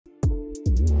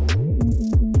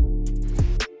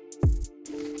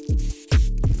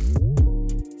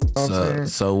know what I'm saying?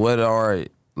 So what are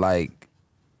like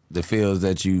the fields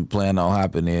that you plan on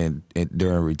hopping in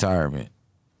during retirement?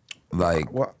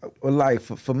 Like, well, like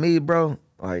for me, bro,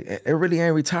 like it really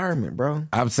ain't retirement, bro.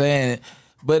 I'm saying,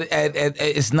 but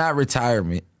it's not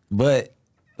retirement, but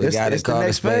we got to call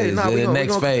it phase. The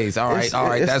next phase. All right.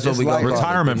 That's what we like gonna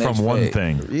retirement call it, from one phase.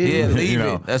 thing. Yeah, leave you it.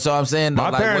 know? That's all I'm saying.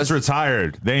 My parents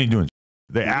retired. They ain't doing.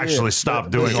 They actually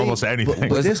stopped doing almost anything.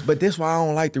 But this why I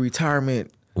don't like the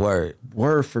retirement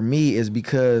word for me is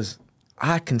because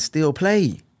I can still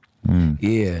play.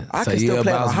 Yeah, I can still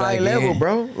play at a high level,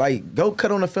 bro. Like, go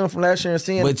cut on the film from last year and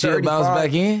see. But you bounce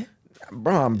back in.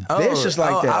 Bro, I'm vicious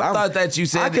like that. I thought that you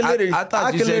said. I could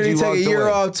literally take a year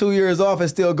off, 2 years off, and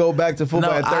still go back to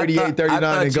football at 38,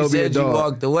 39 and go be a dog. You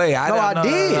walked away. I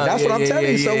did. That's what I'm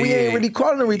telling you. So we ain't really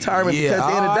calling it retirement because at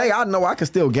the end of the day, I know I can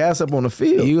still gas up on the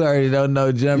field. You already don't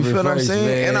know jumping. You feel what I'm saying?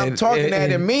 Man. And I'm talking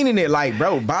that and meaning it. Like,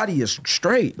 bro, body is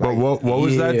straight. But what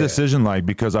was that decision like?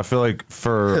 Because I feel like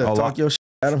for a lot.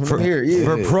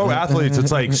 For pro athletes,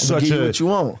 it's like such a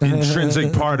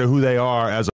intrinsic part of who they are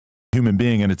as a human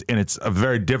being, and it's a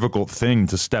very difficult thing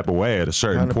to step away at a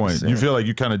certain 100%. Point. You feel like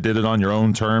you kind of did it on your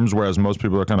own terms, whereas most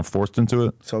people are kind of forced into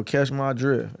it? So catch my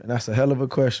drift. And that's a hell of a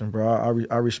question, bro.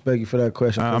 I respect you for that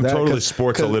question. I'm totally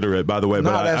sports illiterate, by the way,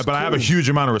 but I have a huge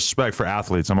amount of respect for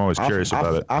athletes. I'm always curious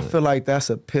about it. I feel like that's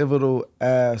a pivotal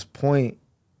ass point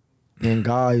in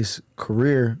guys'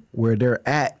 career where they're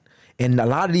at. And a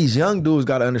lot of these young dudes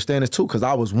got to understand this too, because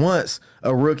I was once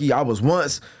a rookie. I was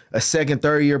once a second,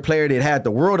 third year player that had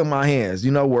the world in my hands, you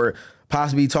know, where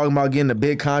possibly talking about getting a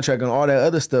big contract and all that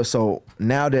other stuff. So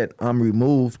now that I'm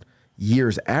removed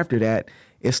years after that,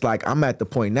 it's like I'm at the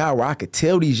point now where I could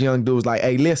tell these young dudes like,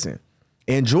 hey, listen,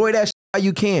 enjoy that shit while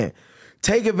you can.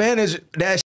 Take advantage of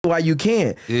that shit while you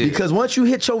can. Yeah. Because once you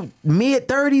hit your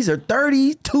mid-30s or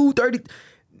 32, 30,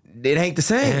 it ain't the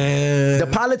same. The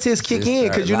politics kick in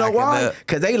because you know why?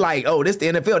 Because they like, oh, this the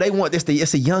NFL. They want this.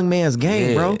 It's a young man's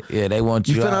game, bro. Yeah, they want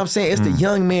you. You feel out. what I'm saying? It's the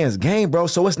young man's game, bro.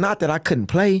 So it's not that I couldn't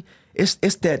play. It's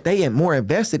that they are more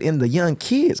invested in the young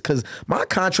kids because my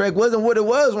contract wasn't what it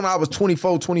was when I was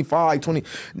 24, 25, 20.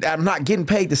 I'm not getting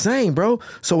paid the same, bro.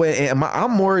 So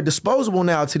I'm more disposable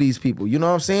now to these people. You know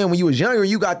what I'm saying? When you was younger,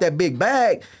 you got that big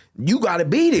bag. You got to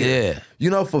beat it. Yeah. You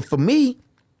know, for me,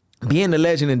 being the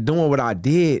legend and doing what I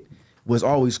did was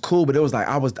always cool, but it was like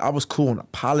I was cool on the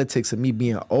politics of me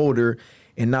being older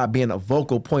and not being a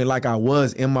vocal point like I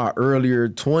was in my earlier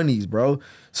 20s, bro.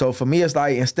 So for me, it's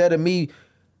like instead of me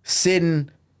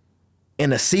sitting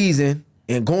in a season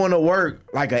and going to work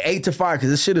like an 8 to 5,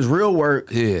 because this shit is real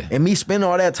work, and me spending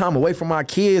all that time away from my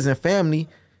kids and family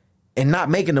and not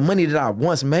making the money that I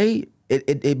once made,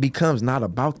 it becomes not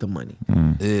about the money.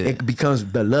 It becomes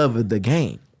the love of the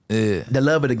game. The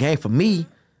love of the game. For me,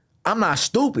 I'm not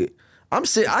stupid.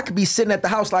 I could be sitting at the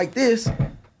house like this,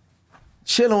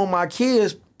 chilling with my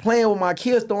kids, playing with my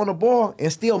kids, throwing the ball,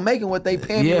 and still making what they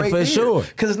paying me right for there. sure.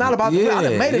 Because it's not about the money. I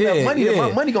done made enough money that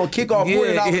my money gonna kick off more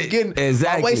than I was getting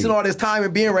by wasting all this time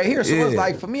and being right here. So it's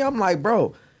like, for me, I'm like,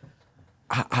 bro,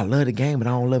 I love the game, but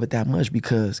I don't love it that much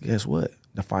because guess what?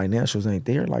 The financials ain't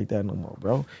there like that no more,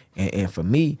 bro. And for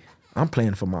me, I'm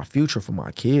playing for my future, for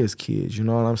my kids. You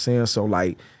know what I'm saying? So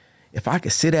like, if I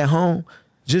could sit at home,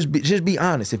 just be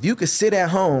honest. If you could sit at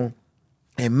home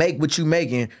and make what you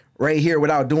making right here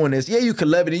without doing this, yeah, you could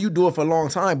love it and you do it for a long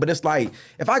time. But it's like,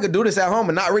 if I could do this at home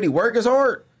and not really work as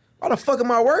hard, why the fuck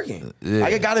am I working?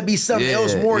 Like, it gotta be something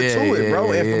else more to it,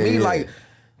 bro. And for me, like,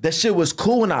 that shit was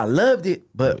cool and I loved it,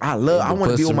 but I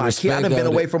want to be with my kids. I done been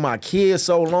away from my kids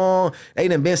so long. They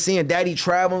done been seeing daddy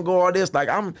travel and go all this. Like,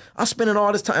 I'm spending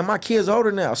all this time. My kids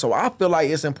older now, so I feel like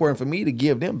it's important for me to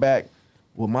give them back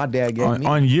what my dad gave me.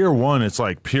 On year one, it's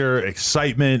like pure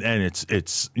excitement, and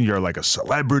it's you're like a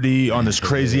celebrity on this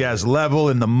crazy ass level,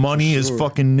 and the money is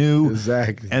fucking new.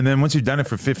 Exactly. And then once you've done it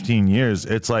for 15 years,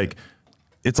 it's like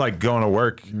going to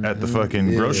work at the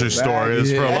fucking grocery store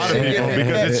is for a lot of people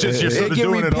because it's just you're sort of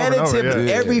doing it over and over.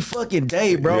 Every fucking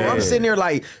day, bro. I'm sitting there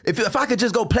like, if I could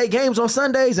just go play games on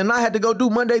Sundays and not have to go do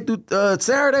Monday through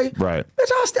Saturday, right?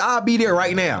 Bitch, I'll be there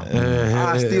right now.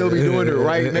 I'll still be doing it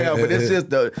right now. But it's just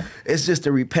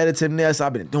the repetitiveness.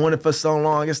 I've been doing it for so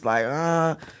long. It's like,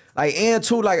 and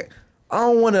too, like, I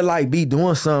don't want to like be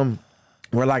doing something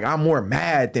where like I'm more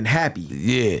mad than happy.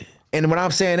 Yeah. And when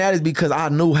I'm saying that is because I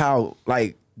knew how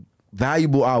like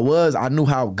valuable I was. I knew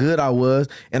how good I was,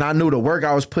 and I knew the work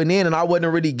I was putting in. And I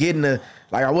wasn't really getting the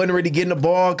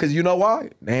ball because you know why?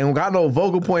 They ain't got no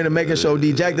vocal point in making sure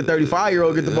D-Jack, the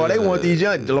 35-year-old, get the ball. They want these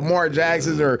young Lamar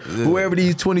Jacksons or whoever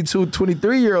these 22,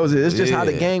 23-year-olds is. It's just how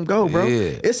the game go, bro.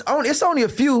 It's only a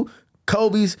few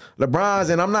Kobe's, LeBron's,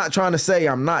 and I'm not trying to say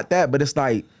I'm not that, but it's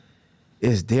like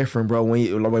it's different, bro. When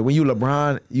you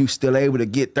LeBron, you still able to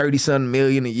get 30-something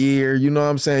million a year. You know what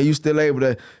I'm saying? You still able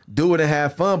to do it and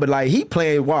have fun. But like he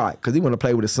playing why? Because he want to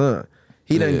play with his son.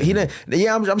 He didn't.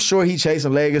 Yeah, I'm sure he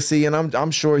chasing legacy, and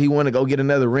I'm sure he want to go get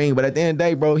another ring. But at the end of the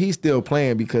day, bro, he's still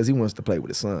playing because he wants to play with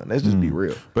his son. Let's just be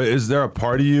real. But is there a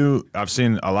part of you? I've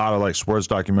seen a lot of like sports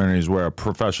documentaries where a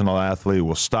professional athlete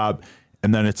will stop,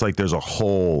 and then it's like there's a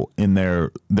hole in their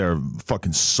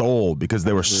fucking soul because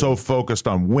they were so focused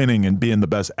on winning and being the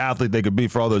best athlete they could be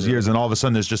for all those years, and all of a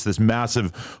sudden there's just this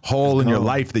massive hole in your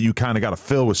life that you kind of got to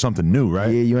fill with something new, right?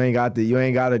 Yeah, you ain't got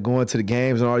to go into the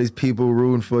games and all these people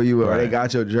rooting for you, or they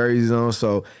got your jerseys on.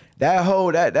 So that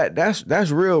whole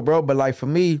that's real, bro. But like for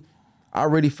me, I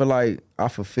really feel like I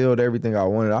fulfilled everything I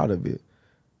wanted out of it.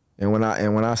 And when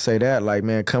I say that, like,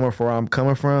 man, coming from where I'm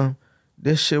coming from,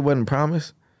 this shit wasn't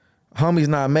promised. Homies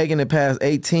not making it past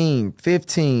 18,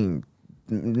 15.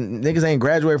 Niggas ain't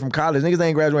graduated from college. Niggas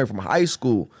ain't graduated from high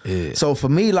school. Yeah. So for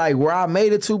me, like, where I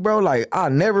made it to, bro, like, I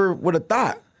never would have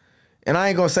thought. And I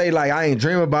ain't gonna say, like, I ain't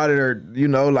dream about it or, you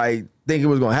know, like, think it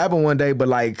was gonna happen one day. But,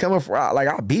 like, coming from, like,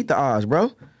 I beat the odds, bro.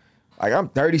 Like, I'm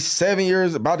 37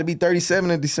 years, about to be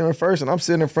 37 on December 1st, and I'm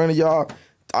sitting in front of y'all.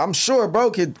 I'm sure bro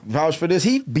could vouch for this.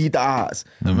 He beat the odds.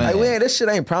 No, like, man, this shit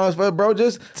ain't promised, but, bro,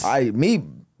 just, I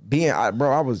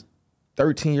was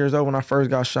 13 years old when I first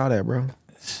got shot at, bro.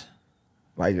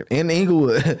 Like in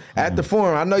Inglewood at the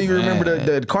Forum. I know you remember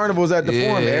the carnivals at the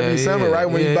Forum every summer, right?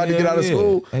 When you about to get out of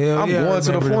school. I'm going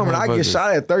to the Forum and I get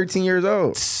shot at 13 years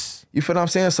old. You feel what I'm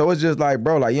saying? So it's just like,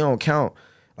 bro, like you don't count.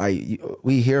 Like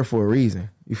we here for a reason.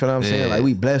 You feel what I'm saying? Like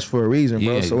we blessed for a reason,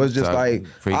 bro. So it's just like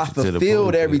I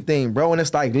fulfilled everything, bro. And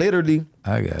it's like literally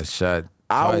I got shot.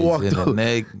 I walked through the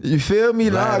neck. You feel me?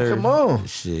 Nah, come on.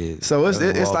 Shit. So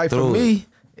it's like for me,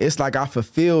 it's like I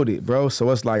fulfilled it, bro.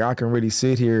 So it's like I can really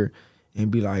sit here and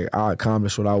be like, I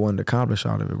accomplished what I wanted to accomplish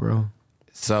out of it, bro.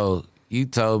 So you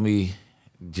told me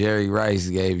Jerry Rice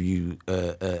gave you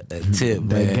a tip,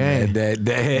 man. That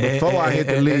before I hit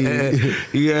the league.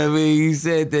 You know what I mean? You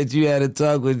said that you had a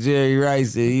talk with Jerry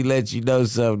Rice and he let you know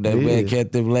something that man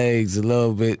kept them legs a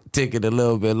little bit ticking a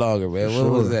little bit longer, man.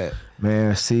 What was that?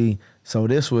 Man, see, so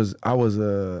it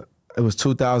was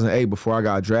 2008 before I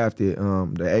got drafted.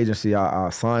 The agency I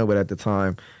signed with at the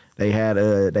time, they had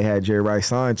Jerry Rice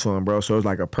signed to him, bro. So it was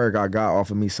like a perk I got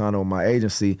off of me signing with my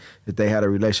agency that they had a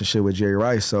relationship with Jerry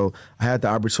Rice. So I had the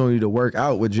opportunity to work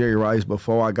out with Jerry Rice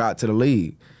before I got to the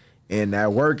league. And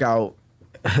that workout,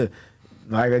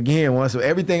 like again, once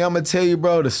everything I'm gonna tell you,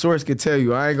 bro, the source can tell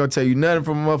you. I ain't gonna tell you nothing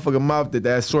from a motherfucking mouth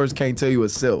that source can't tell you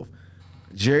itself.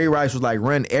 Jerry Rice was like,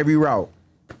 run every route.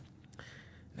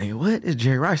 Nigga, what is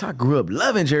Jerry Rice? I grew up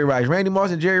loving Jerry Rice. Randy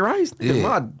Moss and Jerry Rice,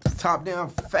 my top down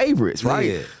favorites, right?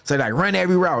 Yeah. So like run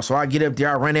every route. So I get up there,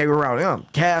 I run every route. I'm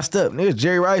cast up. Nigga,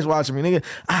 Jerry Rice watching me, nigga.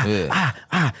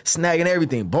 Snagging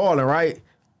everything, balling, right?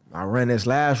 I ran this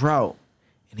last route,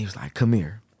 and he was like, come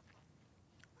here.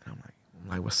 And I'm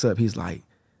like, what's up? He's like,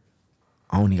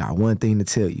 I only got one thing to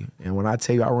tell you. And when I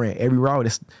tell you I ran every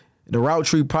route, the route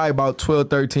tree probably about 12,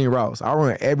 13 routes. I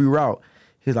ran every route.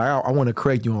 He's like, I want to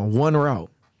correct you on one route.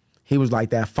 He was like,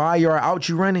 that 5-yard out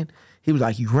you running, he was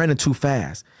like, you running too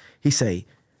fast. He say,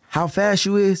 how fast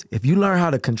you is, if you learn how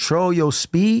to control your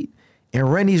speed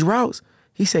and run these routes,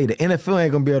 he say the NFL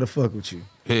ain't gonna be able to fuck with you.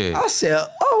 Yeah. I said,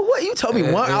 oh, what? You told me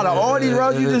one out of all these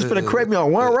routes, you just finna correct me on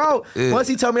one route? Yeah. Once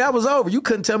he told me that was over, you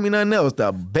couldn't tell me nothing else.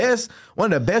 The best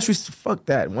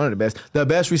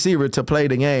receiver to play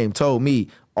the game told me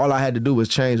all I had to do was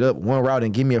change up one route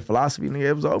and give me a philosophy. Nigga,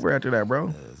 it was over after that,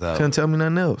 bro. Couldn't tell me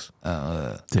nothing else.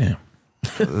 Damn.